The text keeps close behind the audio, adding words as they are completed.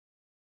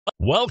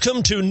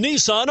Welcome to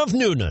Nissan of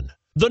Newnan,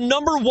 the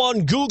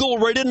 #1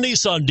 Google-rated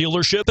Nissan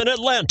dealership in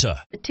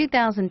Atlanta. The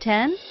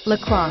 2010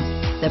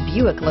 LaCrosse. The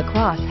Buick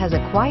LaCrosse has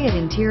a quiet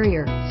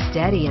interior,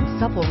 steady and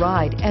supple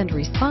ride, and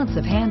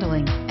responsive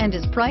handling, and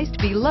is priced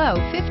below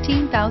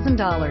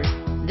 $15,000.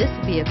 This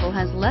vehicle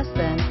has less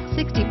than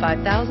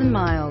 65,000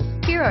 miles.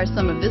 Here are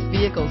some of this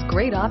vehicle's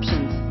great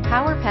options: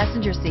 power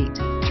passenger seat,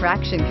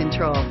 traction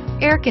control,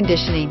 air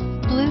conditioning,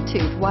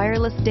 Bluetooth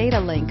wireless data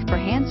link for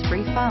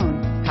hands-free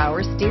phone,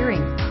 power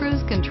steering,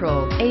 cruise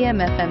control,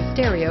 AM/FM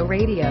stereo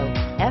radio,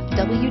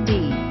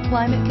 FWD,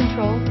 climate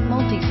control,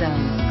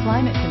 multi-zone,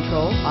 climate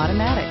control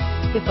automatic.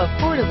 If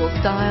affordable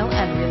style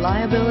and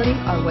reliability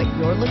are what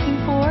you're looking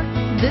for,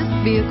 this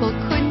vehicle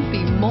couldn't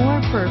be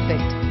more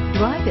perfect.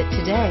 Drive it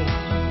today.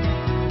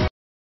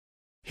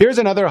 Here's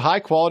another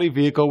high-quality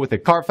vehicle with a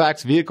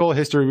Carfax Vehicle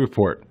History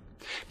Report.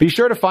 Be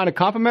sure to find a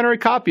complimentary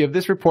copy of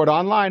this report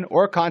online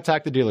or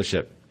contact the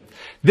dealership.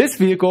 This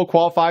vehicle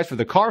qualifies for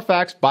the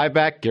Carfax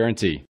Buyback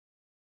Guarantee.